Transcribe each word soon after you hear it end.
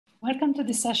Welcome to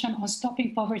this session on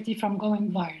stopping poverty from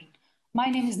going viral.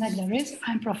 My name is Nagla Rizk.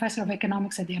 I'm professor of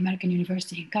economics at the American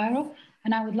University in Cairo,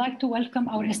 and I would like to welcome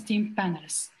our esteemed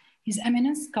panelists. His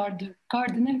Eminence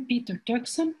Cardinal Peter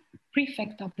Turkson,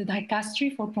 Prefect of the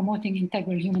Dicastery for Promoting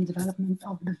Integral Human Development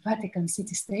of the Vatican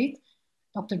City-State,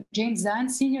 Dr. James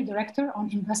Zhan, Senior Director on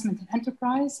Investment and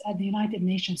Enterprise at the United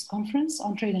Nations Conference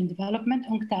on Trade and Development,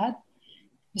 UNCTAD,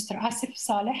 Mr. Asif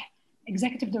Saleh,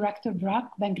 Executive Director, BRAC,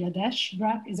 Bangladesh.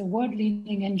 BRAC is a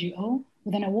world-leading NGO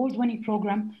with an award-winning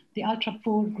program, the Ultra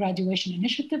Poor Graduation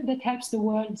Initiative, that helps the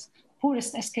world's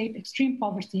poorest escape extreme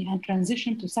poverty and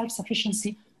transition to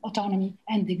self-sufficiency, autonomy,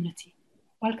 and dignity.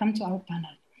 Welcome to our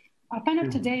panel. Our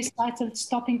panel today is titled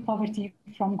Stopping Poverty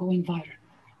from Going Viral.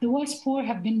 The world's poor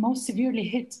have been most severely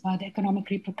hit by the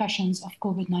economic repercussions of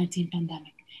COVID-19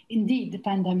 pandemic. Indeed, the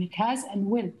pandemic has and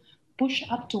will push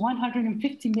up to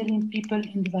 150 million people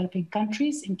in developing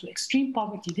countries into extreme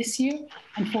poverty this year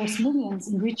and force millions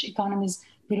in rich economies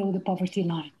below the poverty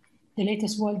line. The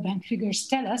latest World Bank figures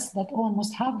tell us that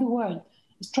almost half the world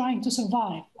is trying to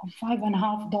survive on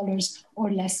 $5.50 or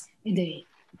less a day.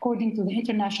 According to the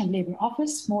International Labour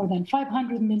Office, more than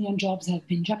 500 million jobs have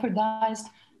been jeopardized,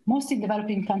 most in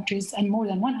developing countries, and more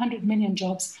than 100 million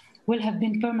jobs will have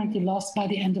been permanently lost by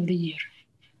the end of the year.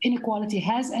 Inequality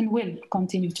has and will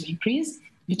continue to increase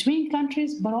between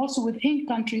countries, but also within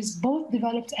countries, both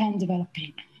developed and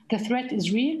developing. The threat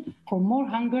is real for more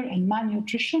hunger and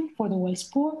malnutrition for the world's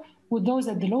poor, with those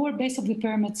at the lower base of the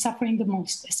pyramid suffering the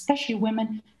most, especially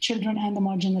women, children, and the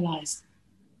marginalized.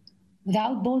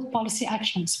 Without bold policy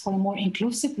actions for a more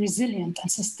inclusive, resilient,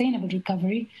 and sustainable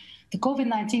recovery, the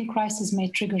COVID-19 crisis may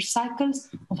trigger cycles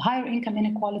of higher income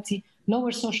inequality,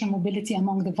 lower social mobility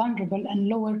among the vulnerable, and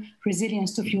lower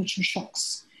resilience to future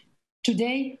shocks.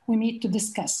 Today, we meet to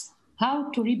discuss how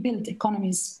to rebuild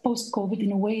economies post-COVID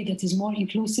in a way that is more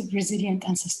inclusive, resilient,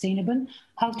 and sustainable,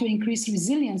 how to increase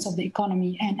resilience of the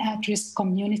economy and at-risk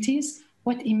communities,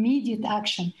 what immediate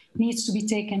action needs to be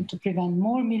taken to prevent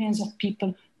more millions of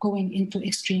people going into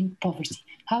extreme poverty.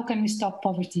 How can we stop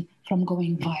poverty from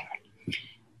going viral?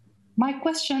 My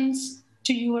questions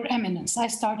to Your Eminence. I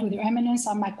start with Your Eminence,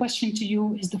 and my question to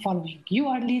you is the following. You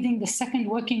are leading the second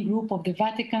working group of the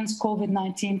Vatican's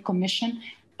COVID-19 Commission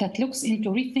that looks into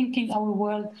rethinking our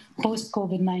world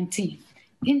post-COVID-19.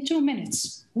 In 2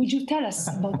 minutes, would you tell us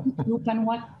about the group and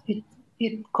what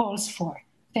it calls for?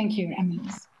 Thank you, Your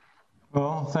Eminence.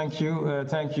 Well, thank you, and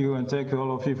thank you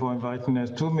all of you for inviting us.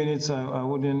 2 minutes, I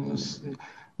wouldn't.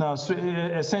 Now, so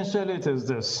essentially it is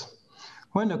this.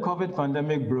 When the COVID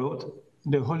pandemic broke,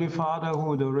 the Holy Father,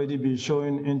 who would already be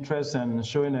showing interest and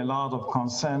showing a lot of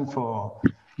concern for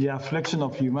the affliction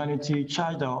of humanity,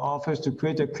 charged our office to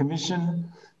create a commission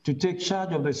to take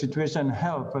charge of the situation and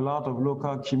help a lot of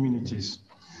local communities.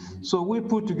 So we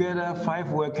put together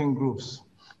 5 working groups.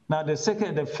 Now, the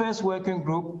first working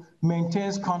group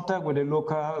maintains contact with the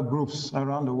local groups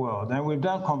around the world. And we've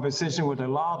done conversation with a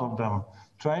lot of them,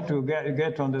 trying to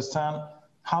get to understand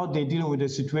how they deal with the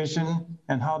situation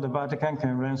and how the Vatican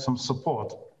can render some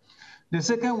support. The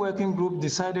second working group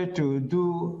decided to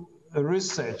do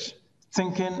research,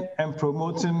 thinking and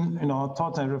promoting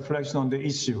thought and reflection on the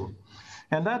issue.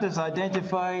 And that has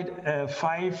identified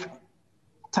 5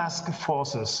 task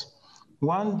forces.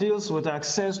 One deals with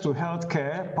access to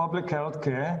healthcare, public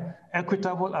healthcare,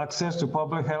 equitable access to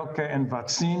public healthcare and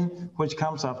vaccine, which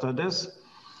comes after this.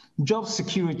 Job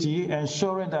security,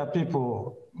 ensuring that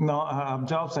people have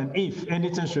jobs, and if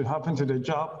anything should happen to the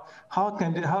job, how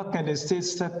can the state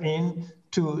step in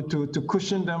to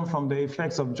cushion them from the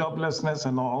effects of joblessness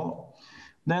and all?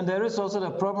 Then there is also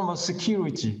the problem of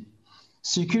security.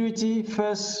 Security,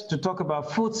 first to talk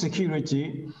about food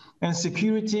security and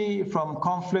security from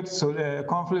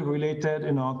conflict-related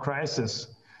crisis.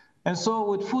 And so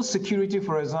with food security,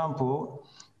 for example,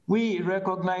 we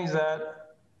recognize that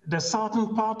the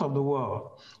southern part of the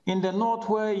world, in the north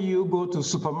where you go to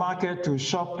supermarket to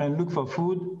shop and look for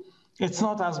food, it's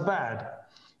not as bad.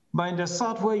 But in the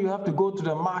south where you have to go to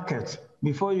the market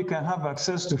before you can have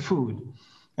access to food,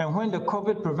 and when the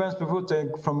COVID prevents people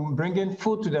from bringing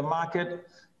food to the market,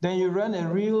 then you run a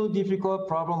real difficult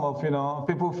problem of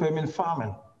people facing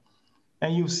famine.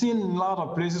 And you've seen a lot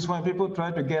of places when people try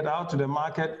to get out to the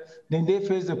market, then they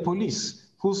face the police,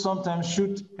 who sometimes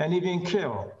shoot and even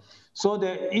kill. So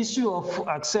the issue of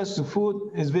access to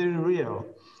food is very real.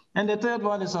 And the third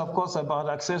one is, of course, about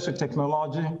access to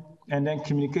technology and then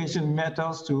communication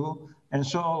methods to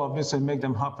ensure all of this and make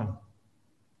them happen.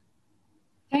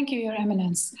 Thank you, Your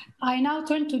Eminence. I now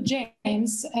turn to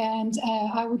James, and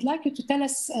I would like you to tell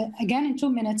us again in 2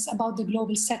 minutes about the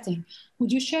global setting.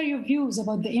 Would you share your views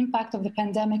about the impact of the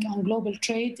pandemic on global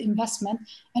trade, investment,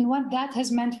 and what that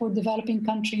has meant for developing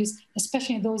countries,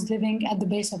 especially those living at the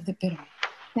base of the pyramid?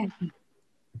 Thank you.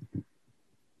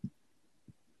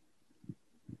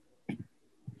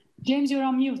 James, you're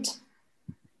on mute.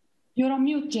 You're on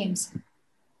mute, James.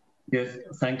 Yes,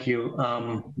 thank you.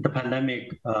 The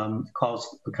pandemic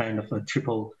caused a kind of a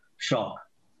triple shock,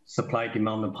 supply,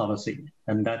 demand, and policy,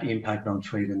 and that impact on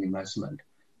trade and investment.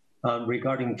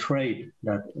 Regarding trade,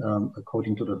 that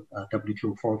according to the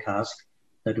WTO forecast,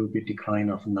 that will be a decline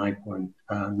of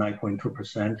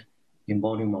 9.2% in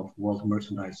volume of world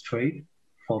merchandise trade,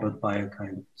 followed by a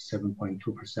kind of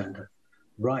 7.2%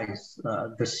 rise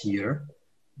this year.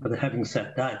 But having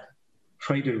said that,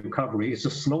 trade recovery is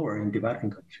slower in developing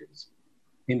countries.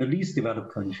 In the least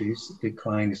developed countries,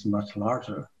 decline is much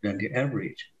larger than the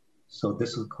average. So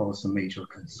this will cause a major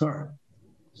concern.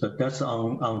 So that's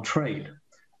on trade.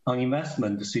 On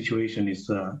investment, the situation is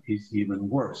even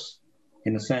worse.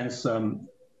 In a sense,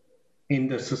 in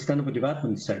the sustainable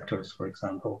development sectors, for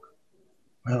example,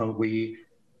 we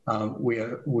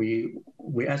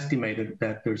estimated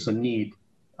that there's a need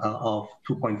of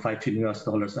 $2.5 trillion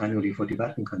annually for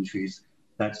developing countries.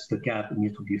 That's the gap that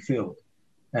needs to be filled.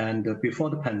 And before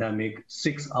the pandemic,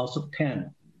 6 out of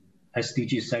 10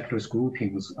 SDG sectors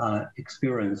groupings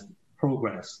experienced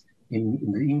progress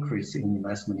in the increase in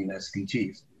investment in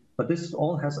SDGs. But this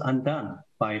all has undone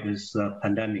by this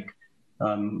pandemic.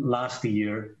 Last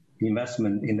year, the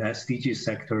investment in the SDG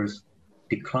sectors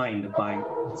declined by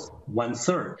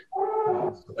 1/3.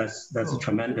 That's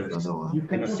tremendous.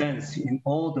 In a sense, in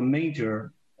all the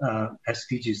major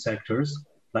SDG sectors,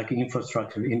 like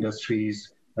infrastructure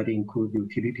industries that include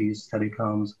utilities,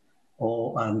 telecoms,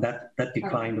 all that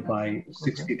declined by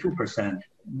 62%.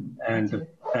 And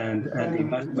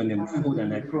investment in food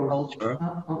and agriculture,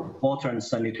 water and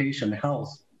sanitation,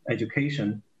 health,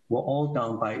 education were all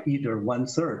down by either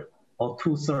 1/3 or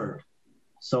 2/3.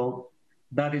 So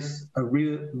that is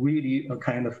really a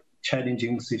kind of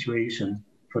challenging situation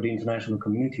for the international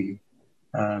community,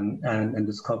 and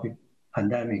this COVID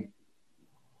pandemic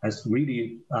has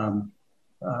really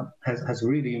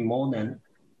more than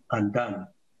undone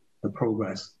the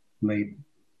progress made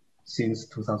since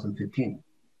 2015.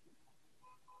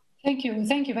 Thank you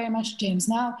very much, James.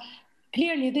 Now,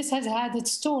 clearly this has had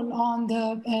its toll on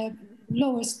the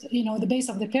lowest, the base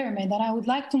of the pyramid. And I would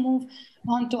like to move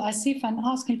on to Asif and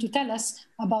ask him to tell us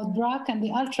about BRAC and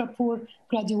the ultra-poor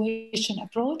graduation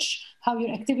approach, how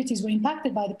your activities were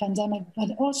impacted by the pandemic,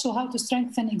 but also how to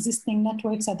strengthen existing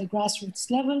networks at the grassroots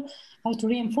level, how to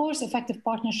reinforce effective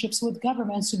partnerships with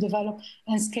governments to develop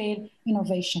and scale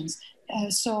innovations.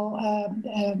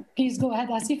 Please go ahead,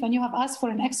 Asif, and you have asked for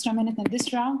an extra minute in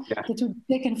this round that will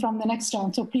be taken from the next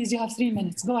round. So please, you have 3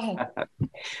 minutes. Go ahead.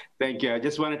 Thank you. I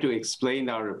just wanted to explain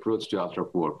our approach to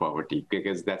ultra-poor poverty,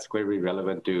 because that's very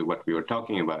relevant to what we were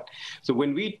talking about. So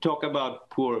when we talk about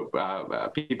poor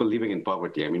people living in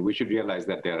poverty, I mean, we should realize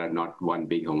that there are not one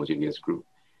big homogeneous group.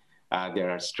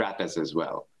 There are stratas as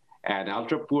well. And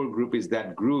ultra-poor group is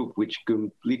that group which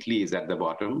completely is at the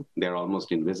bottom. They're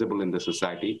almost invisible in the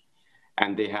society.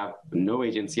 And they have no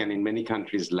agency, and in many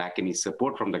countries lack any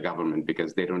support from the government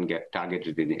because they don't get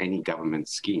targeted in any government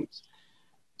schemes.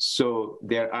 So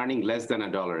they're earning less than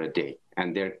 $1 a day,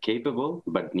 and they're capable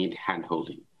but need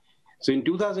hand-holding. So in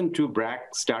 2002,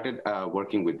 BRAC started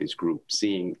working with this group,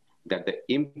 seeing that the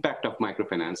impact of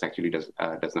microfinance actually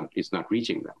is not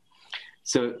reaching them.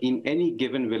 So in any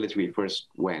given village, we first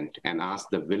went and asked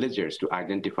the villagers to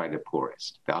identify the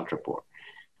poorest, the ultra-poor.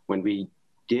 When we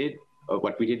did,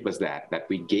 what we did was that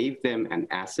we gave them an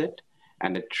asset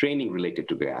and a training related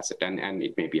to the asset. And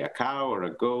it may be a cow or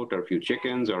a goat or a few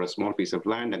chickens or a small piece of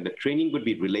land. And the training would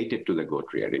be related to the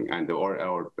goat rearing and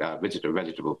or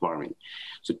vegetable farming.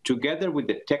 So together with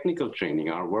the technical training,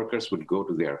 our workers would go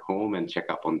to their home and check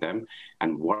up on them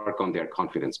and work on their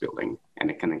confidence building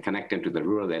and connect them to the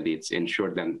rural elites,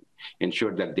 ensure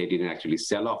that they didn't actually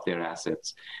sell off their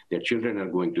assets. Their children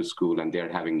are going to school and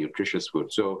they're having nutritious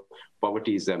food. So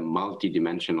poverty is a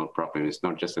multi-dimensional problem. It's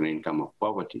not just an income of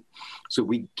poverty. So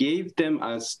we gave them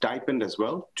a stipend as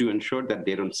well to ensure that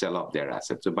they don't sell off their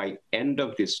assets. So by end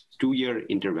of this 2-year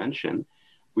intervention,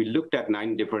 we looked at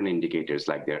 9 different indicators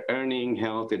like their earning,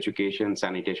 health, education,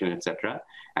 sanitation, etc.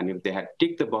 And if they had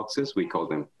ticked the boxes, we call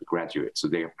them graduates. So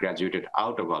they have graduated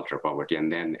out of ultra poverty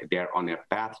and then they're on a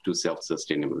path to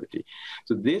self-sustainability.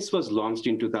 So this was launched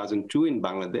in 2002 in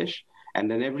Bangladesh. And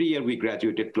then every year we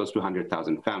graduated close to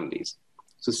 100,000 families.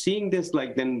 So seeing this,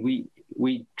 like, then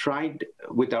we tried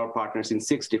with our partners in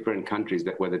 6 different countries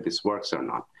that whether this works or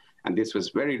not. And this was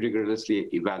very rigorously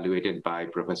evaluated by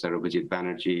Professor Abhijit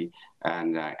Banerjee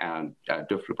and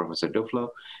Professor Duflo,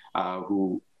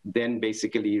 who then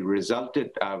basically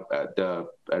resulted, the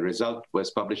result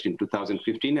was published in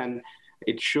 2015, and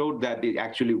it showed that it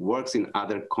actually works in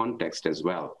other contexts as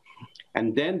well.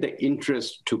 And then the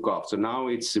interest took off. So now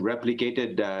it's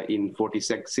replicated in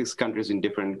 46 countries in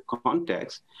different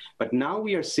contexts. But now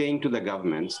we are saying to the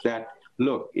governments that,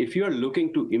 look, if you're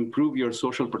looking to improve your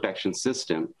social protection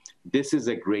system, this is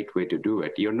a great way to do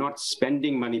it. You're not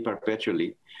spending money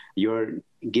perpetually. You're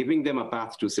giving them a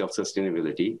path to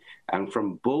self-sustainability. And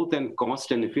from both a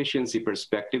cost and efficiency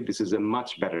perspective, this is a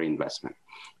much better investment.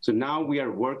 So now we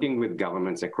are working with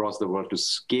governments across the world to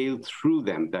scale through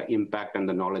them the impact and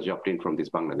the knowledge obtained from this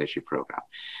Bangladeshi program.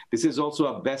 This is also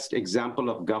a best example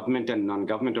of government and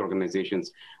non-government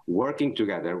organizations working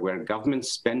together, where government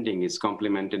spending is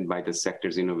complemented by the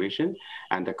sector's innovation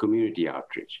and the community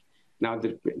outreach. Now,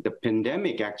 the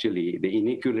pandemic, actually, the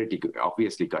inequality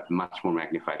obviously got much more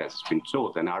magnified, as it's been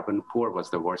told, and urban poor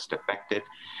was the worst affected.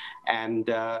 And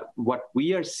what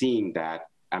we are seeing that,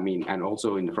 I mean, and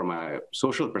also from a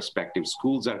social perspective,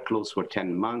 schools are closed for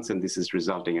 10 months, and this is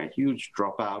resulting in a huge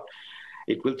dropout.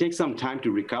 It will take some time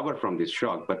to recover from this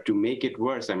shock, but to make it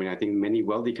worse, I mean, I think many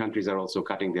wealthy countries are also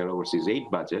cutting their overseas aid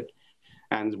budget,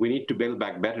 and we need to build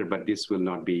back better, but this will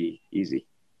not be easy.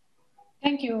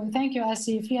 Thank you,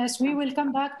 Asif. Yes, we will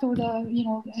come back to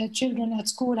the children at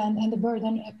school and the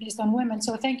burden placed on women.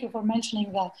 So thank you for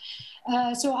mentioning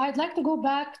that. So I'd like to go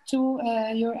back to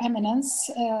Your Eminence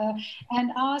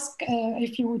and ask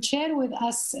if you would share with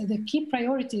us the key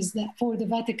priorities for the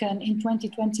Vatican in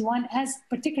 2021,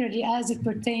 particularly as it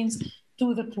pertains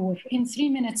to the poor. In 3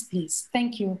 minutes, please.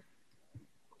 Thank you.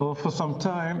 Well, for some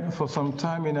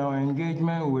time in our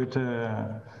engagement with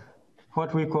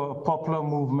what we call popular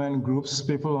movement groups,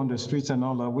 people on the streets and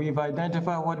all that, we've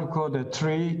identified what we call the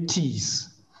 3 T's,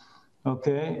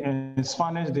 okay? In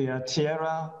Spanish, they are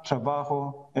tierra,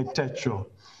 trabajo, and techo.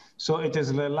 So it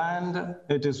is the land,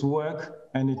 it is work,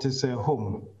 and it is a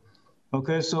home.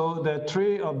 Okay, so the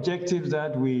 3 objectives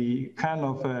that we kind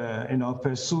of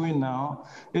pursuing now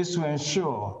is to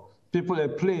ensure people a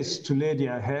place to lay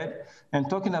their head. And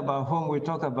talking about home, we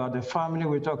talk about the family,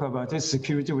 we talk about its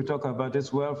security, we talk about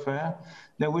its welfare.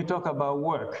 Then we talk about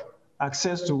work,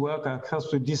 access to work, access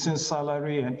to decent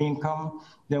salary and income.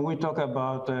 Then we talk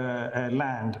about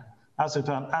land as an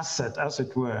asset, as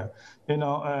it were. You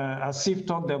know, Asif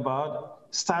talked about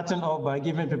starting off by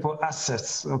giving people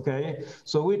assets, okay?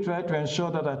 So we try to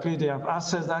ensure that at least they have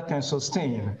assets that can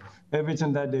sustain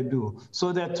everything that they do.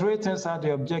 So the 3 things are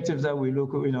the objectives that we're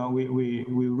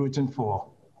rooting for.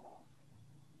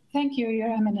 Thank you, Your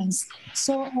Eminence.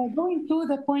 So going to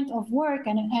the point of work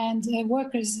and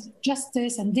workers'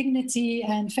 justice and dignity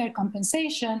and fair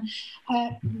compensation,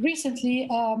 recently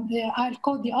I'll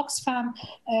quote the Oxfam,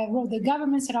 wrote, the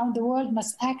governments around the world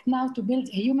must act now to build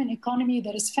a human economy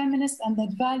that is feminist and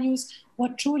that values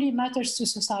what truly matters to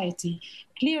society.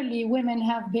 Clearly, women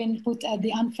have been put at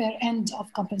the unfair end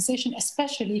of compensation,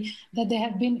 especially that they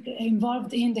have been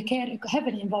involved in the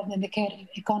heavily involved in the care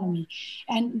economy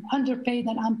and underpaid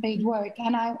and unpaid work.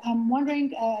 And I'm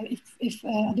wondering if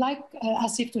I'd like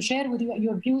Asif to share with you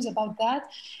your views about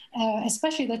that,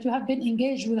 especially that you have been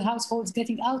engaged with households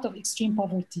getting out of extreme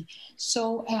poverty.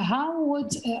 So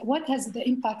what has the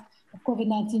impact of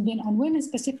COVID-19 been on women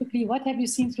specifically? What have you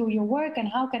seen through your work, and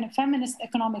how can feminist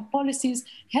economic policies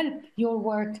help your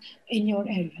work in your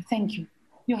area? Thank you.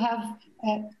 You have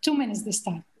 2 minutes this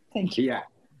time. Thank you. Yeah.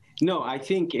 No, I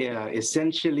think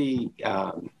essentially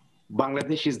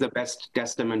Bangladesh is the best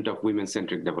testament of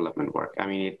women-centric development work. I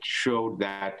mean, it showed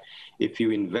that if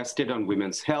you invested on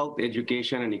women's health,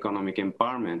 education, and economic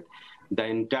empowerment, the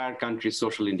entire country's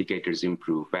social indicators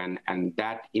improve, and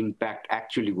that impact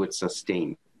actually would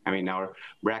sustain. I mean, our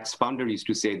BRAC's founder used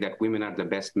to say that women are the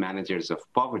best managers of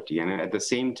poverty. And at the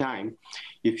same time,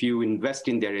 if you invest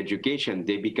in their education,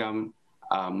 they become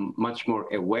much more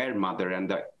aware mother, and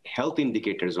the health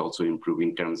indicators also improve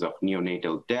in terms of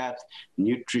neonatal death,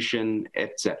 nutrition,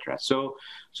 etc. So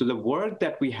the work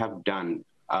that we have done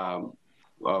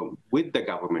with the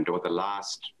government over the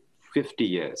last 50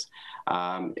 years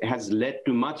has led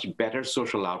to much better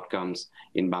social outcomes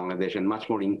in Bangladesh and much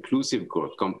more inclusive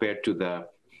growth compared to the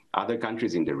other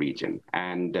countries in the region.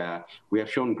 And we have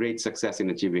shown great success in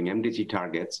achieving MDG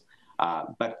targets.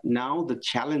 But now the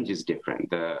challenge is different.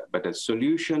 But the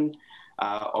solution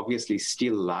obviously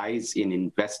still lies in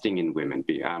investing in women.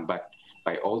 But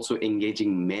by also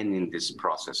engaging men in this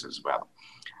process as well.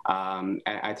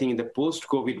 I think in the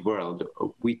post-COVID world,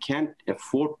 we can't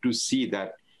afford to see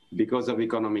that because of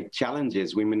economic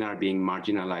challenges, women are being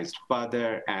marginalized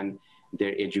further and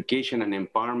their education and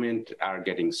empowerment are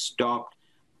getting stopped.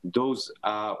 There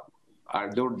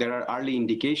are early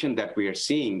indications that we are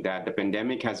seeing that the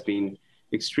pandemic has been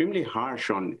extremely harsh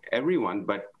on everyone,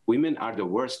 but women are the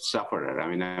worst sufferer.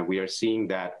 I mean, we are seeing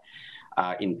that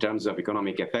in terms of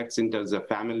economic effects, in terms of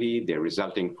family, the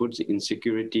resulting food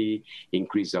insecurity,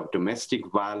 increase of domestic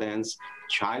violence,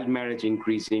 child marriage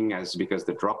increasing because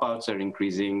the dropouts are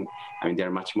increasing. I mean,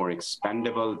 they're much more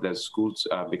expendable, the schools,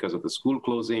 because of the school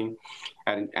closing,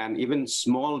 and even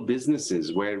small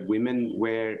businesses where women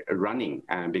were running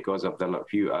because of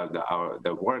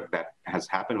the work that has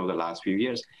happened over the last few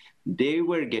years, they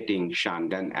were getting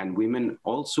shunned, and women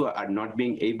also are not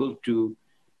being able to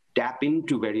tap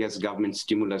into various government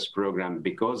stimulus programs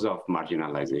because of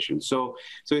marginalization. So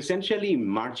essentially,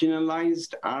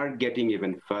 marginalized are getting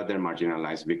even further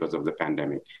marginalized because of the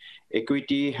pandemic.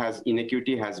 Inequity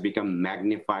has become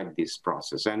magnified this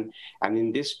process. And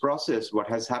in this process, what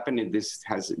has happened is this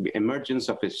has emergence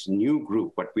of this new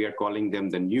group, what we are calling them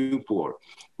the new poor,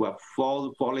 who have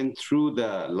fallen through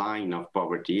the line of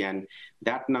poverty. And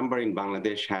that number in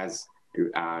Bangladesh has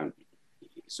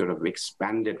sort of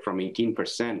expanded from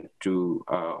 18% to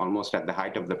almost at the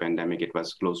height of the pandemic, it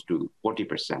was close to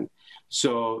 40%.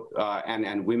 So,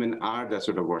 and women are the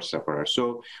sort of worst sufferers.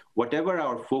 So whatever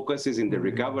our focus is in the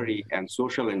recovery and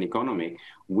social and economic,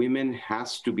 women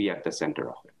has to be at the center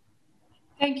of it.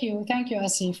 Thank you,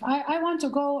 Asif. I want to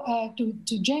go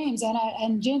to James,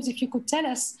 and James, if you could tell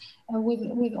us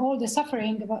with all the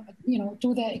suffering,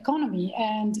 to the economy,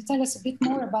 and tell us a bit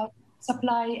more about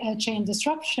supply chain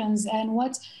disruptions and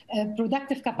what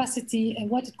productive capacity,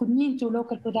 what it could mean to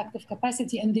local productive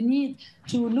capacity, and the need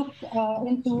to look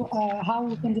into how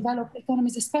we can develop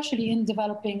economies, especially in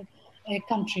developing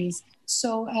countries.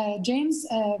 So, James,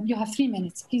 you have 3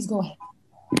 minutes. Please go ahead.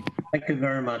 Thank you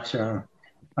very much. I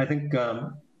think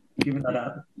given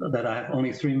that I have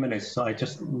only 3 minutes, so I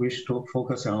just wish to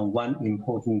focus on one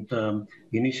important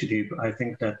initiative. I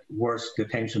think that worth the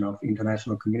attention of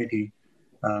international community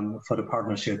for the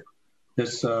partnership.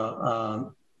 This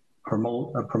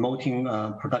promoting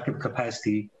productive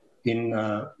capacity in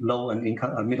low and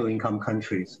middle income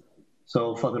countries.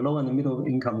 So for the low and middle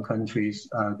income countries,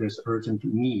 there's urgent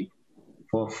need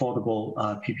for affordable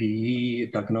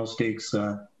PPE, diagnostics,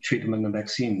 treatment, and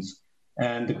vaccines.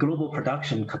 And the global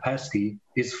production capacity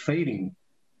is failing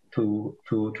to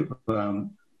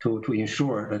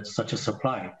ensure that such a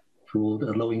supply to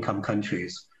the low income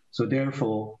countries. So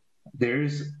therefore, there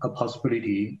is a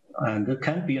possibility, and there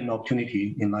can be an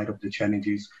opportunity in light of the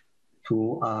challenges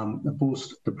to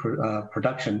boost the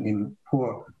production in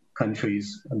poor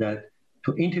countries, that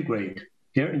to integrate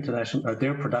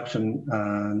their production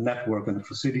network and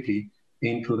facility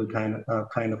into the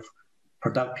kind of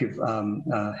productive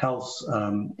health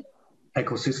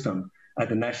ecosystem at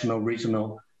the national,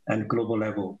 regional, and global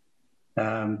level,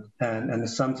 and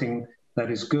something that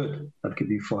is good, that could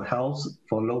be for health,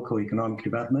 for local economic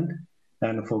development,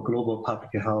 and for global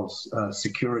public health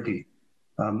security.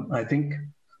 I think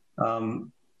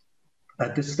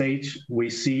at this stage, we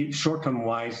see short-term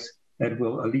wise, it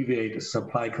will alleviate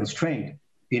supply constraint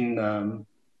in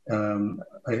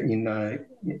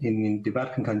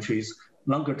developing countries.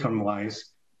 Longer term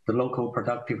wise, the local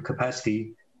productive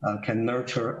capacity can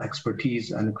nurture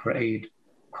expertise and create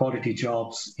quality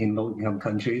jobs in low-income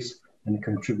countries, and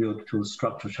contribute to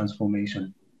structural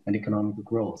transformation and economic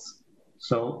growth.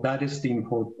 So that is the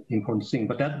important thing,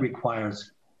 but that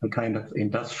requires a kind of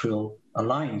industrial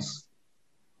alliance,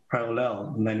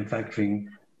 parallel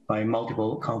manufacturing by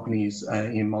multiple companies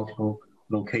in multiple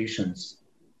locations.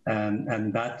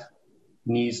 And that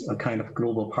needs a kind of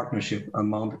global partnership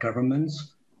among the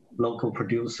governments, local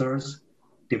producers,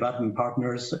 development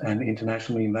partners, and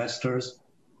international investors,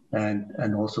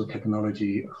 and also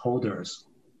technology holders.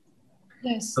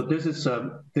 Yes. So this is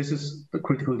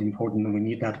critically important, and we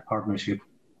need that partnership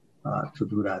to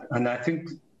do that. And I think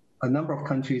a number of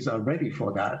countries are ready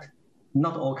for that.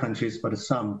 Not all countries, but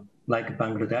some, like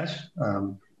Bangladesh,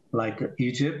 like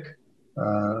Egypt,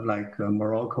 like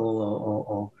Morocco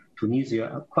or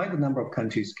Tunisia. Quite a number of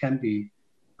countries can be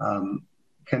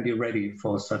ready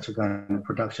for such a kind of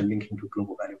production linking to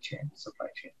global value chain, supply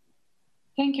chain.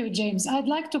 Thank you, James. I'd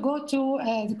like to go to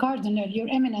the Cardinal, Your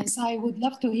Eminence. I would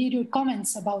love to hear your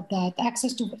comments about that,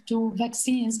 access to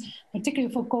vaccines,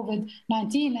 particularly for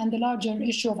COVID-19, and the larger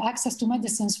issue of access to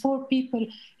medicines for people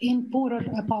in poorer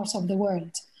parts of the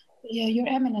world. Your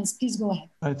Eminence, please go ahead.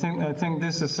 I think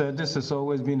this has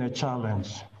always been a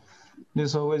challenge.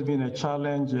 This has always been a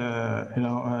challenge,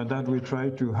 that we try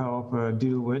to help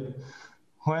deal with.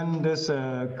 When this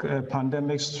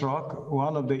pandemic struck,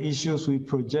 one of the issues we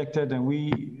projected and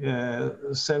we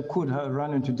said could have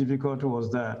run into difficulty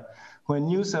was that when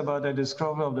news about the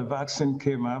discovery of the vaccine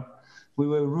came up, we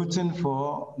were rooting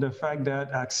for the fact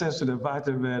that access to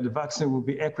the vaccine will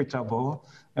be equitable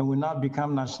and will not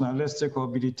become nationalistic or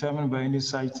be determined by any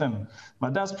such thing.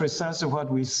 But that's precisely what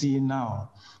we see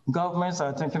now. Governments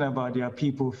are thinking about their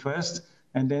people first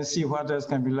and then see what else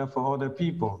can be left for other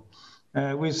people.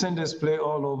 We've seen this play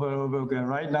all over again.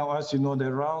 Right now, as you know,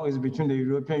 the row is between the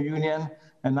European Union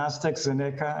and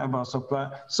AstraZeneca about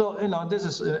supply. So, this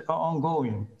is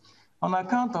ongoing. On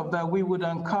account of that, we would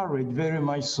encourage very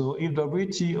much so if the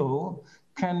WTO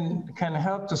can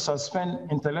help to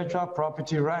suspend intellectual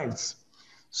property rights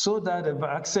so that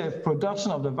the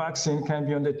production of the vaccine can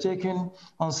be undertaken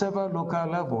on several local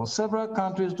levels. Several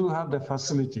countries do have the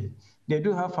facility. They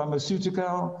do have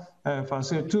pharmaceutical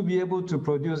facility to be able to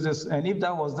produce this. And if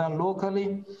that was done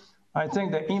locally, I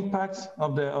think the impact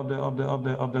of the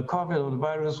COVID, of the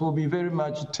virus, will be very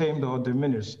much tamed or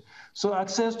diminished. So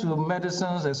access to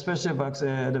medicines, especially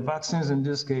the vaccines in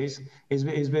this case, is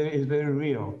very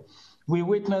real. We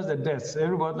witness the deaths.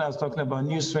 Everybody now is talking about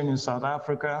new strain in South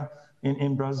Africa,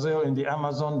 in Brazil, in the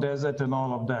Amazon desert, and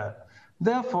all of that.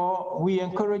 Therefore, we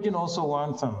encouraging also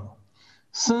one thing.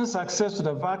 Since access to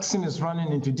the vaccine is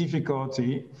running into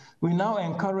difficulty, we're now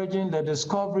encouraging the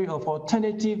discovery of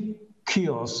alternative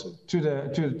cures to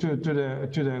the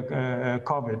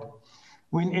COVID.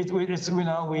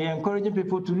 We're encouraging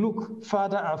people to look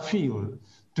further afield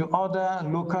to other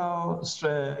local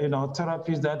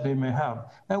therapies that they may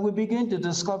have. And we begin to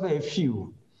discover a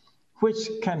few which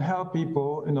can help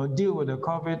people deal with the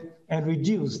COVID and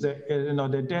reduce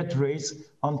the death rates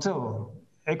until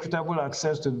equitable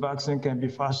access to the vaccine can be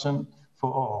fashioned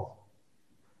for all.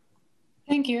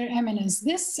 Thank you, Your Eminence.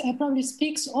 This probably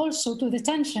speaks also to the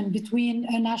tension between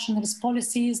nationalist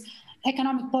policies,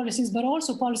 economic policies, but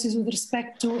also policies with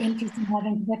respect to interest in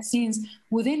having vaccines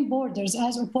within borders,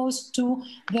 as opposed to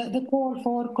the call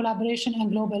for collaboration and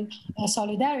global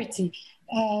solidarity.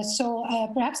 So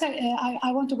perhaps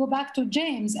I want to go back to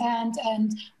James, and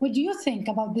what do you think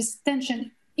about this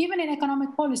tension, even in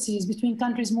economic policies, between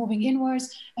countries moving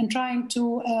inwards and trying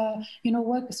to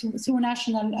work through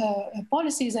national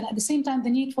policies, and at the same time the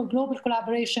need for global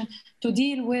collaboration to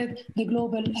deal with the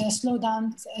global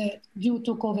slowdown due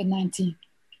to COVID-19?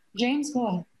 James, go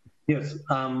ahead. Yes,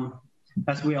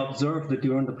 as we observed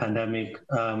during the pandemic,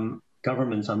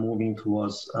 governments are moving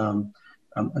towards,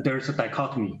 there is a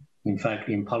dichotomy, in fact,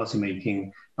 in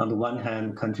policymaking. On the one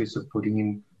hand, countries are putting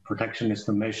in protectionist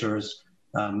measures,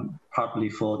 partly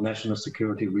for national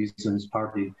security reasons,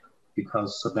 partly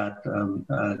because of that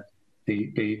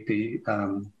they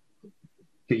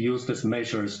use these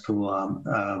measures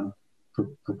to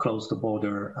close the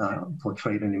border for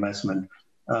trade and investment.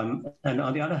 And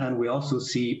on the other hand, we also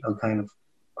see a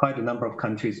quite a number of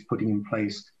countries putting in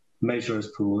place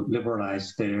measures to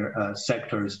liberalize their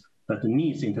sectors that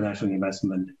needs international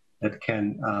investment, that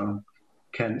can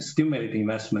stimulate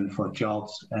investment for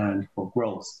jobs and for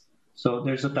growth. So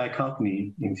there's a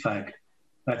dichotomy, in fact.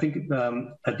 I think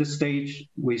at this stage,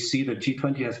 we see that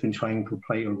G20 has been trying to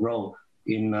play a role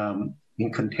in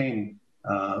containing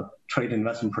trade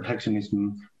investment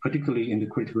protectionism, particularly in the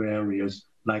critical areas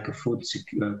like food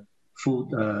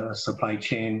supply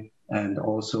chain and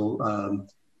also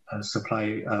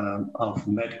supply of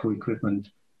medical equipment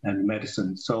and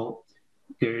medicine. So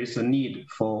there is a need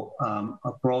for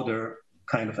a broader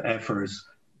kind of efforts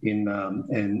in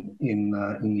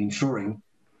ensuring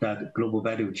that global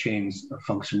value chains are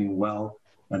functioning well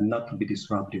and not to be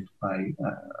disrupted by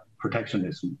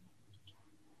protectionism.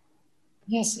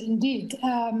 Yes, indeed.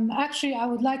 Actually, I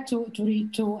would like to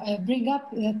bring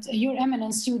up that, Your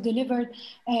Eminence, you delivered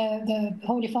the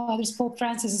Holy Father's Pope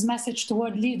Francis's message to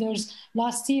world leaders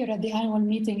last year at the annual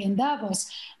meeting in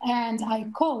Davos. And I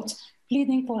quote,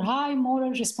 pleading for high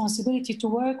moral responsibility to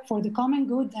work for the common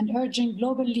good and urging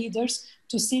global leaders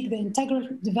to seek the integral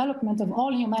development of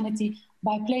all humanity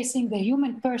by placing the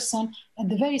human person at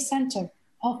the very center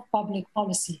of public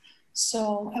policy.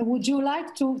 So would you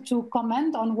like to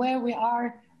comment on where we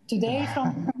are today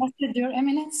from Your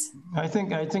Eminence? I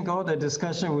think all the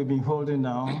discussion we've been holding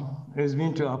now has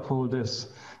been to uphold this.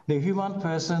 The human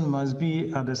person must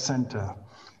be at the center.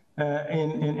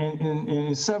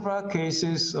 In several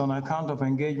cases, on account of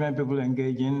engagement, people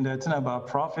engage in, they're talking about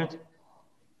profit,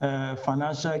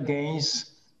 financial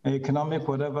gains, economic,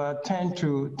 whatever, tend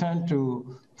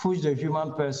to push the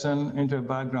human person into a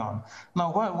background.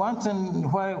 Now, one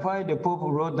thing why the Pope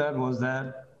wrote that was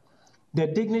that the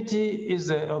dignity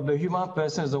of the human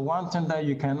person is the one thing that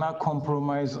you cannot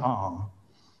compromise on.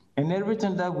 And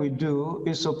everything that we do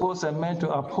is supposed and meant to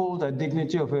uphold the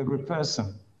dignity of every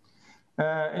person.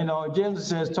 James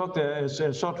has talked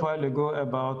a short while ago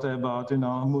about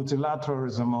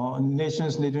multilateralism or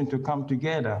nations needing to come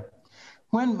together.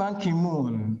 When Ban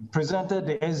Ki-moon presented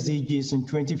the SDGs in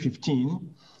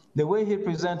 2015, the way he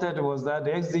presented it was that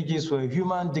the SDGs were a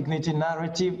human dignity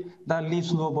narrative that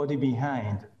leaves nobody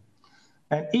behind.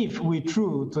 And if we're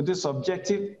true to this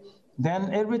objective,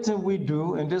 then everything we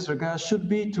do in this regard should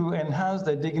be to enhance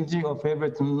the dignity of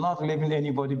everything, not leaving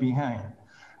anybody behind.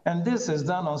 And this is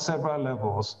done on several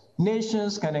levels.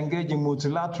 Nations can engage in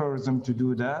multilateralism to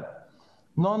do that.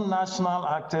 Non-national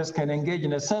actors can engage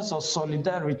in a sense of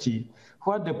solidarity,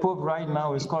 what the Pope right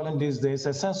now is calling these days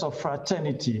a sense of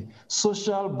fraternity,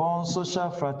 social bonds,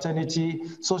 social fraternity,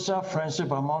 social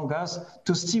friendship among us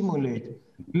to stimulate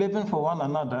living for one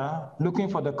another, looking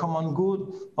for the common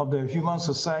good of the human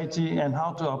society and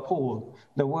how to uphold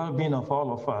the well-being of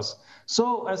all of us.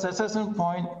 So at a certain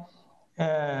point,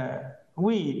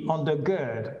 we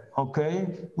undergird,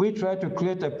 we try to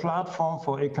create a platform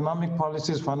for economic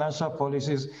policies, financial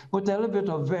policies with a little bit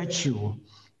of virtue,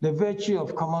 the virtue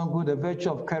of common good, the virtue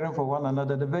of caring for one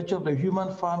another, the virtue of the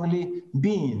human family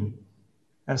being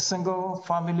a single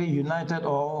family united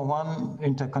or one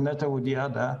interconnected with the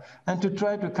other, and to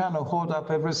try to kind of hold up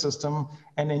every system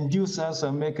and induce us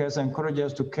and make us, encourage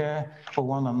us to care for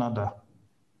one another.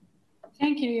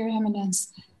 Thank you, Your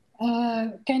Eminence.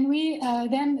 Can we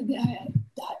then,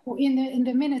 in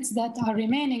the minutes that are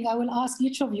remaining, I will ask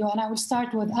each of you, and I will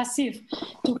start with Asif,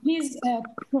 to please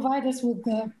provide us with,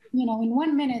 in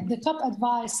 1 minute, the top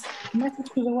advice, message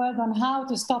to the world on how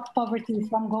to stop poverty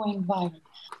from going viral.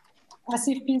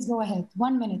 Asif, please go ahead.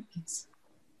 1 minute, please.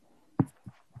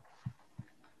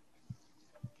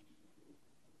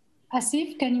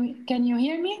 Asif, can you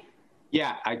hear me?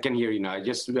 Yeah, I can hear you now. I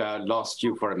just lost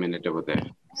you for a minute over there.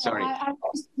 Sorry.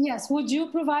 Yes, would you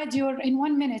provide in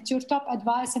 1 minute, your top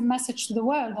advice and message to the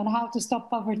world on how to stop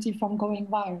poverty from going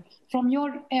viral, from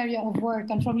your area of work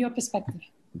and from your perspective?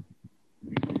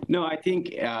 No, I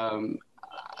think, in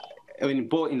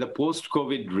the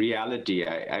post-COVID reality,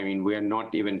 I mean, we are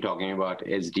not even talking about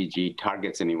SDG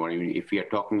targets anymore. I mean, if we are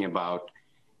talking about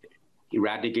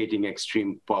eradicating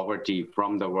extreme poverty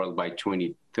from the world by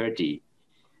 2030,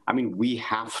 I mean, we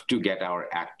have to get our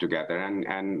act together.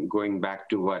 And going back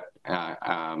to what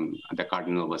the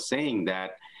Cardinal was saying,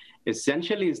 that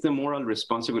essentially it's the moral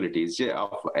responsibilities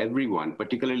of everyone,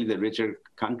 particularly the richer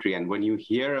country. And when you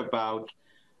hear about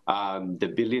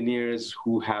the billionaires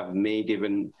who have made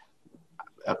even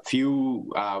a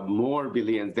few more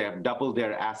billions, they have doubled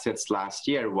their assets last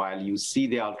year, while you see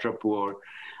the ultra poor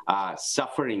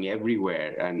suffering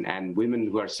everywhere, and women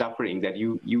who are suffering, that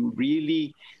you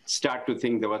really start to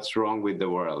think that what's wrong with the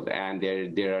world. And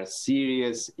there are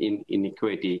serious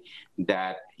inequity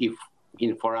that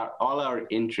for all our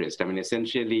interest, I mean,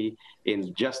 essentially,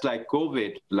 in just like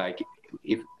COVID, like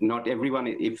if everyone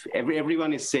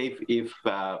is safe,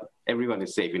 everyone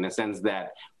is safe, in a sense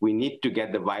that we need to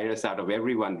get the virus out of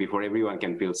everyone before everyone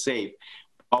can feel safe.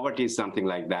 Poverty is something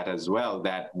like that as well,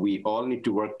 that we all need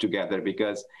to work together,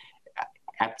 because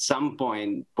at some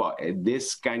point,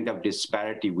 this kind of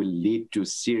disparity will lead to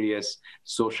serious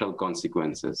social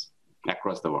consequences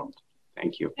across the world.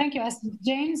 Thank you. Thank you.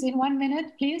 James, in 1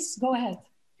 minute, please, go ahead.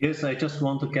 Yes, I just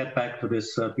want to get back to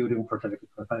this building productive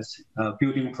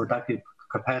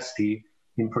capacity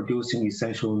in producing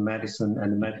essential medicine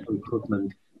and medical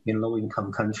equipment in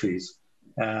low-income countries,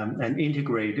 and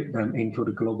integrate them into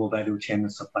the global value chain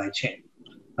and supply chain.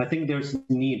 I think there's a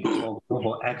need for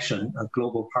global action, a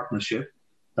global partnership.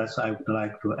 That's what I would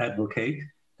like to advocate.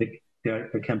 There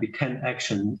can be 10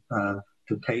 actions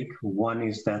to take. One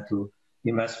is that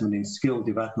investment in skill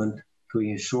development to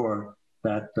ensure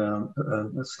that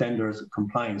standards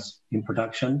compliance in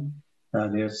production.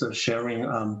 There's sharing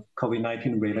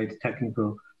COVID-19 related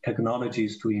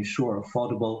technologies to ensure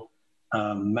affordable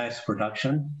mass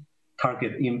production,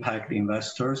 target impact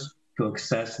investors to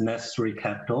access necessary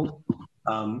capital,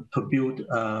 to build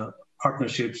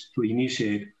partnerships to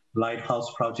initiate lighthouse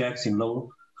projects in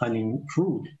low-hanging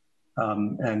fruit,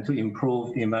 and to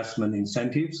improve investment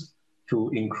incentives, to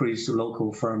increase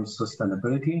local firms'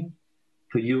 sustainability,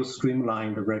 to use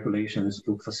streamlined regulations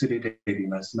to facilitate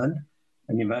investment,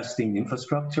 and invest in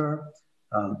infrastructure,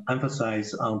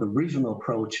 emphasize on the regional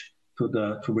approach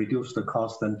to reduce the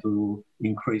cost and to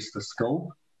increase the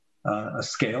scale,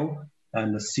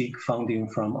 and seek funding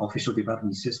from official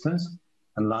development assistance.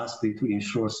 And lastly, to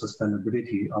ensure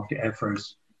sustainability of the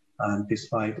efforts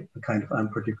despite the kind of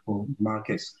unpredictable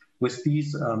markets. With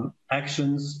these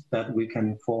actions, that we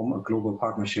can form a global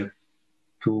partnership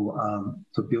to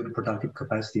build productive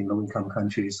capacity in low-income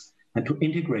countries and to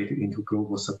integrate it into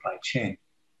global supply chain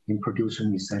in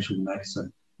producing essential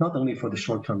medicine, not only for the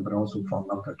short term, but also for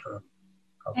longer term.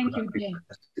 Thank you, James.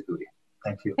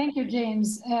 Thank you. Thank you,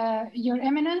 James. Your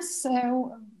Eminence,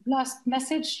 last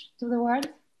message to the world.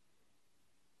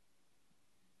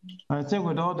 I think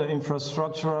with all the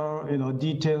infrastructural,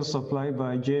 details supplied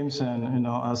by James and,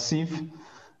 Asif,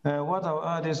 what I'll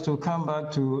add is to come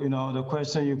back to, the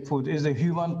question you put, is the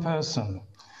human person.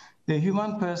 The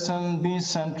human person being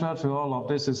central to all of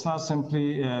this is not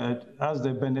simply as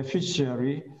the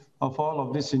beneficiary of all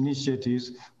of these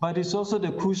initiatives, but it's also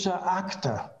the crucial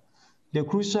actor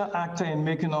in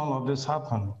making all of this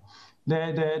happen. The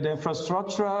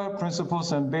infrastructural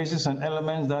principles and bases and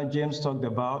elements that James talked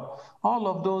about, all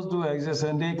of those do exist,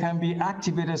 and they can be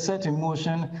activated, set in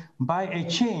motion by a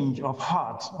change of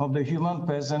heart of the human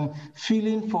person,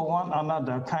 feeling for one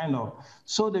another, kind of.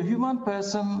 So the human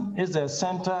person is the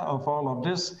center of all of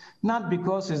this, not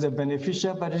because he's the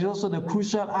beneficiary, but he's also the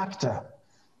crucial actor.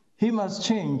 He must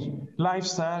change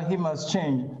lifestyle, he must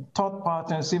change thought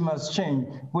patterns, he must change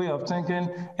way of thinking,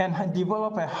 and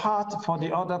develop a heart for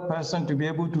the other person to be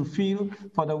able to feel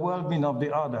for the well-being of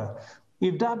the other.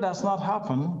 If that does not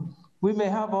happen, we may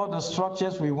have all the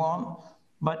structures we want,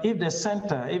 but if the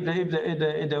center,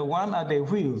 if the one at the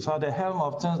wheels or the helm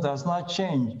of things does not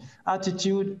change,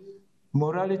 attitude,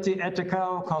 morality,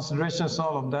 ethical considerations,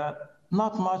 all of that,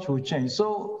 not much will change.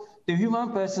 So the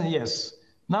human person, yes,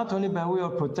 not only by way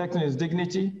of protecting his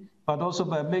dignity, but also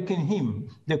by making him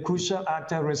the crucial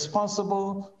actor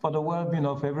responsible for the well-being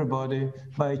of everybody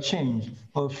by change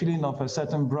or feeling of a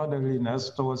certain brotherliness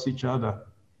towards each other.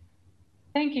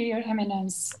 Thank you, Your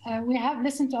Eminence. We have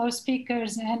listened to our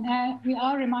speakers, and we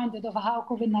are reminded of how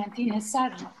COVID-19 has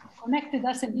sadly connected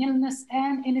us in illness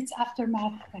and in its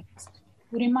aftermath effects.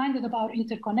 We're reminded of our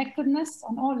interconnectedness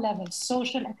on all levels: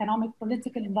 social, economic,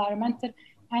 political, environmental,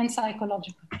 and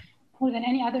psychological. More than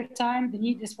any other time, the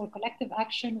need is for collective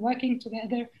action, working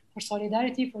together for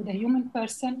solidarity for the human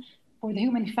person, for the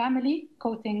human family,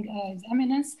 quoting His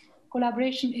Eminence.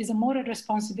 Collaboration is a moral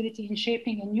responsibility in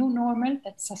shaping a new normal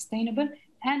that's sustainable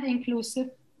and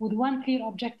inclusive, with one clear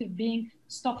objective being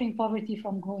stopping poverty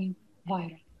from going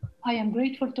viral. I am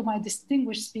grateful to my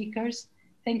distinguished speakers.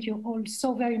 Thank you all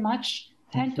so very much.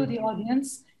 And to the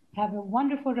audience, have a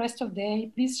wonderful rest of the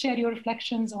day. Please share your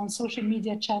reflections on social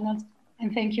media channels.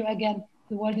 And thank you again to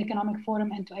the World Economic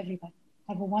Forum and to everybody.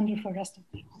 Have a wonderful rest of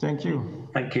the day. Thank you.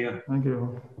 Thank you. Thank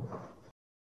you.